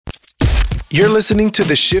You're listening to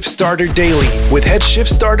the Shift Starter Daily with head shift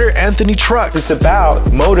starter Anthony Trucks. It's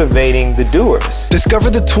about motivating the doers. Discover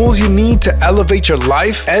the tools you need to elevate your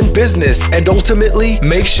life and business and ultimately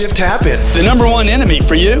make shift happen. The number one enemy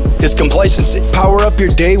for you is complacency. Power up your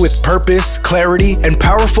day with purpose, clarity, and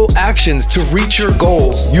powerful actions to reach your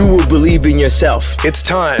goals. You will believe in yourself. It's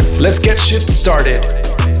time. Let's get shift started.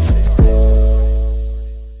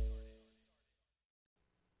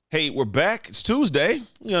 Hey, we're back. It's Tuesday.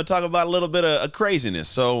 We're going to talk about a little bit of craziness.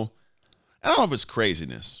 So I don't know if it's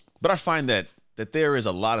craziness, but I find that there is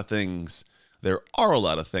a lot of things. There are a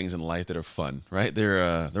lot of things in life that are fun, right? There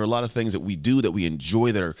are a lot of things that we do that we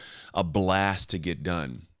enjoy that are a blast to get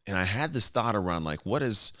done. And I had this thought around like, what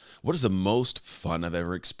is the most fun I've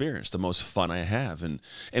ever experienced, the most fun I have? And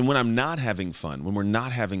when I'm not having fun, when we're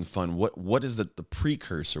not having fun, what is the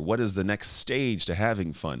precursor? What is the next stage to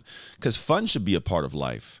having fun? Because fun should be a part of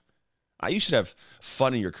life. You should have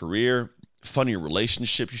fun in your career, fun in your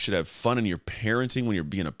relationship. You should have fun in your parenting when you're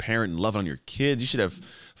being a parent and loving on your kids. You should have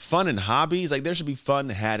fun in hobbies. Like there should be fun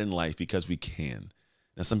had in life because we can.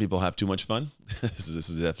 Now, some people have too much fun. This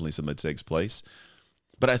is definitely something that takes place.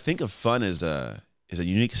 But I think of fun as a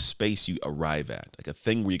unique space you arrive at, like a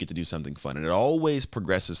thing where you get to do something fun. And it always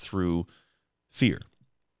progresses through fear.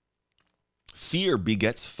 Fear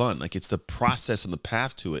begets fun. Like it's the process and the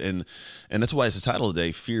path to it. And that's why it's the title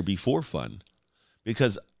today, Fear Before Fun.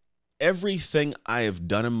 Because everything I have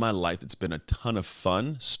done in my life that's been a ton of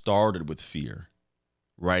fun started with fear,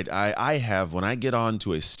 right? I have, when I get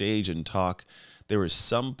onto a stage and talk, there is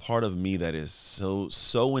some part of me that is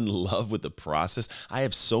so in love with the process. I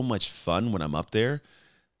have so much fun when I'm up there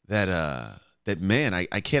that man, I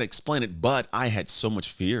can't explain it, but I had so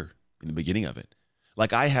much fear in the beginning of it.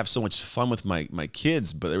 Like I have so much fun with my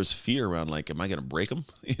kids, but there was fear around like, am I going to break them?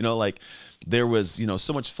 Like there was,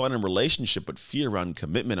 so much fun in relationship, but fear around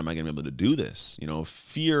commitment. Am I going to be able to do this?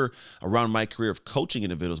 Fear around my career of coaching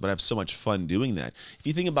individuals, but I have so much fun doing that. If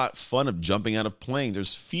you think about fun of jumping out of planes,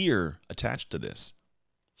 there's fear attached to this.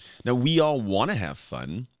 Now we all want to have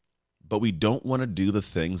fun, but we don't want to do the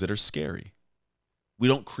things that are scary. We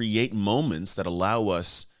don't create moments that allow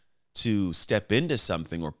us to step into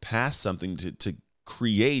something or pass something to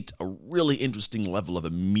create a really interesting level of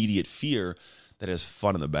immediate fear that has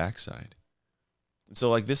fun on the backside. And so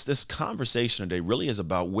like this conversation today really is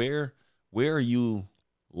about where are you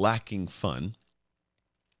lacking fun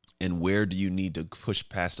and where do you need to push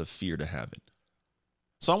past a fear to have it?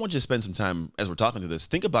 So I want you to spend some time as we're talking through this,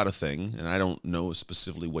 think about a thing, and I don't know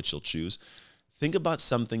specifically what you'll choose. Think about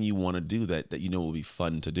something you want to do that will be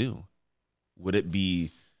fun to do. Would it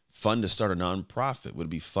be fun to start a nonprofit? Would it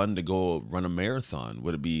be fun to go run a marathon?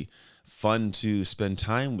 Would it be fun to spend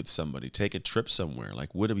time with somebody, take a trip somewhere?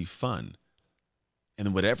 Like, would it be fun? And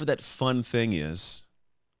then whatever that fun thing is,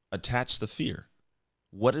 attach the fear.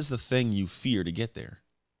 What is the thing you fear to get there?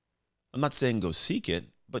 I'm not saying go seek it,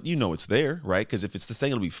 but it's there, right? Because if it's the thing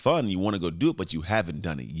that'll be fun, you want to go do it, but you haven't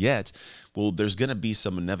done it yet, well, there's going to be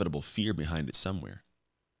some inevitable fear behind it somewhere.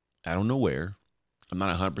 I don't know where. I'm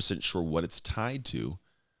not 100% sure what it's tied to.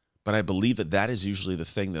 But I believe that is usually the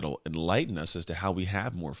thing that'll enlighten us as to how we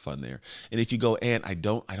have more fun there. And if you go, and I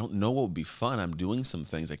don't know what would be fun, I'm doing some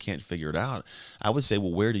things, I can't figure it out, I would say,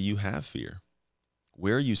 well, where do you have fear?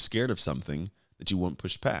 Where are you scared of something that you won't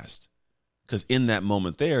push past? Because in that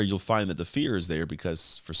moment there, you'll find that the fear is there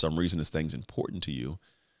because for some reason this thing's important to you,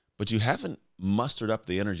 but you haven't mustered up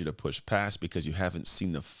the energy to push past because you haven't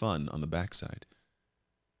seen the fun on the backside.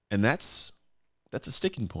 And that's a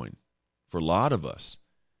sticking point for a lot of us.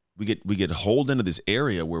 We get hauled into this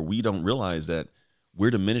area where we don't realize that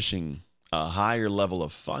we're diminishing a higher level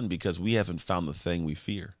of fun because we haven't found the thing we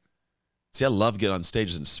fear. See, I love getting on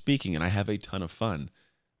stages and speaking, and I have a ton of fun.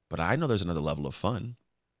 But I know there's another level of fun.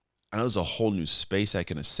 I know there's a whole new space I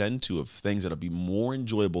can ascend to of things that'll be more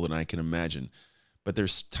enjoyable than I can imagine. But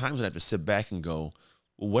there's times when I have to sit back and go,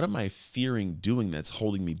 well, what am I fearing doing that's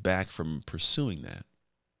holding me back from pursuing that?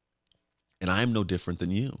 And I'm no different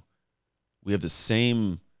than you. We have the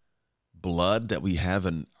same blood that we have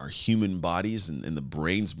in our human bodies and the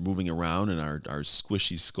brains moving around in our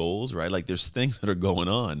squishy skulls, right? Like there's things that are going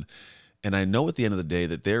on. And I know at the end of the day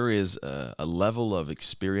that there is a level of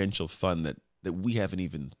experiential fun that we haven't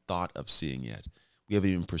even thought of seeing yet. We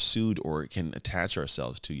haven't even pursued or can attach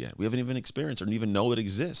ourselves to yet. We haven't even experienced or even know it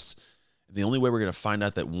exists. The only way we're going to find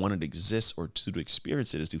out that one, it exists, or two, to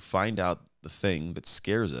experience it is to find out the thing that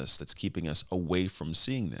scares us, that's keeping us away from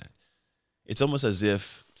seeing that. It's almost as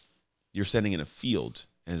if you're standing in a field,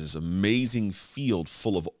 and there's this amazing field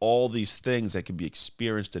full of all these things that can be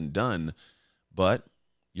experienced and done, but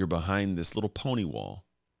you're behind this little pony wall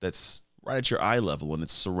that's right at your eye level, and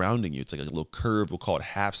it's surrounding you. It's like a little curved, we'll call it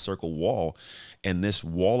half circle wall. And this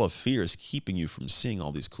wall of fear is keeping you from seeing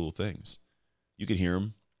all these cool things. You can hear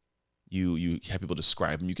them. You have people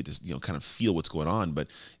describe them. You get to kind of feel what's going on, but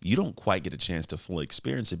you don't quite get a chance to fully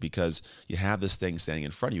experience it because you have this thing standing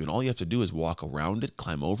in front of you, and all you have to do is walk around it,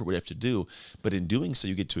 climb over, what you have to do. But in doing so,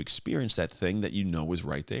 you get to experience that thing that you know is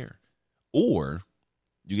right there. Or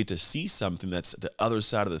you get to see something that's the other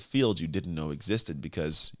side of the field you didn't know existed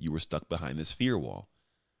because you were stuck behind this fear wall.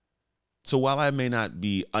 So while I may not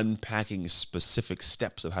be unpacking specific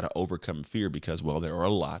steps of how to overcome fear because, well, there are a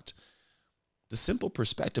lot, the simple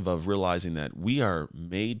perspective of realizing that we are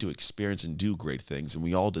made to experience and do great things, and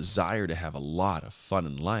we all desire to have a lot of fun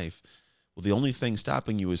in life. Well, the only thing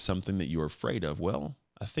stopping you is something that you're afraid of. Well,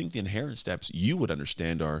 I think the inherent steps you would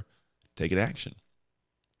understand are take an action.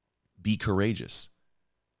 Be courageous.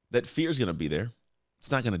 That fear is going to be there.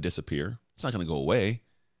 It's not going to disappear. It's not going to go away,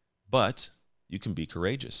 but you can be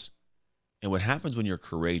courageous. And what happens when you're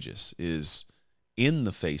courageous is in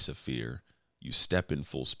the face of fear, you step in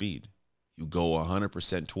full speed. You go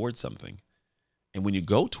 100% towards something. And when you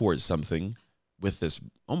go towards something with this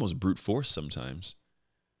almost brute force sometimes,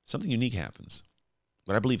 something unique happens.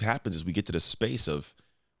 What I believe happens is we get to the space of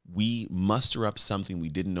we muster up something we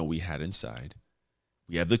didn't know we had inside.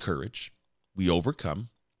 We have the courage. We overcome.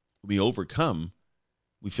 When we overcome,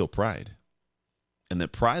 we feel pride. And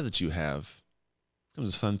that pride that you have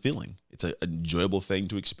becomes a fun feeling. It's an enjoyable thing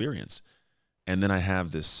to experience. And then I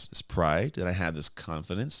have this pride, and I have this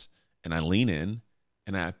confidence, and I lean in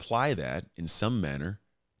and I apply that in some manner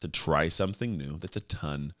to try something new that's a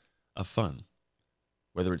ton of fun.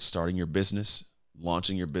 Whether it's starting your business,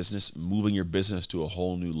 launching your business, moving your business to a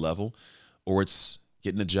whole new level, or it's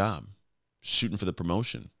getting a job, shooting for the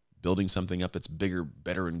promotion, building something up that's bigger,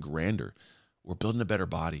 better, and grander, or building a better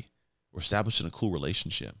body, or establishing a cool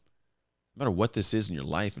relationship. No matter what this is in your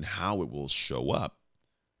life and how it will show up,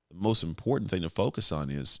 the most important thing to focus on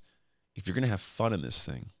is if you're going to have fun in this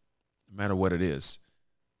thing, no matter what it is,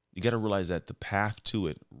 you got to realize that the path to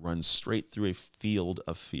it runs straight through a field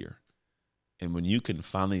of fear. And when you can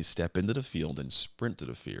finally step into the field and sprint to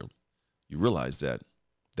the field, you realize that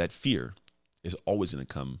that fear is always going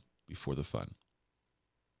to come before the fun.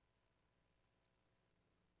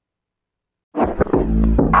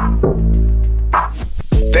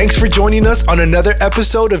 Thanks for joining us on another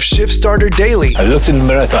episode of Shift Starter Daily. I looked in the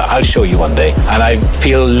mirror, I thought, I'll show you one day, and I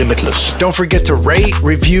feel limitless. Don't forget to rate,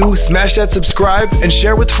 review, smash that subscribe, and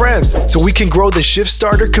share with friends so we can grow the Shift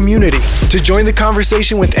Starter community. To join the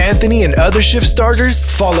conversation with Anthony and other Shift Starters,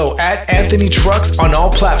 follow @Anthony Trucks on all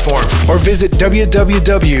platforms or visit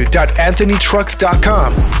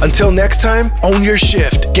www.anthonytrucks.com. Until next time, own your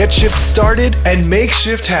shift, get shift started, and make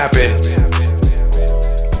shift happen.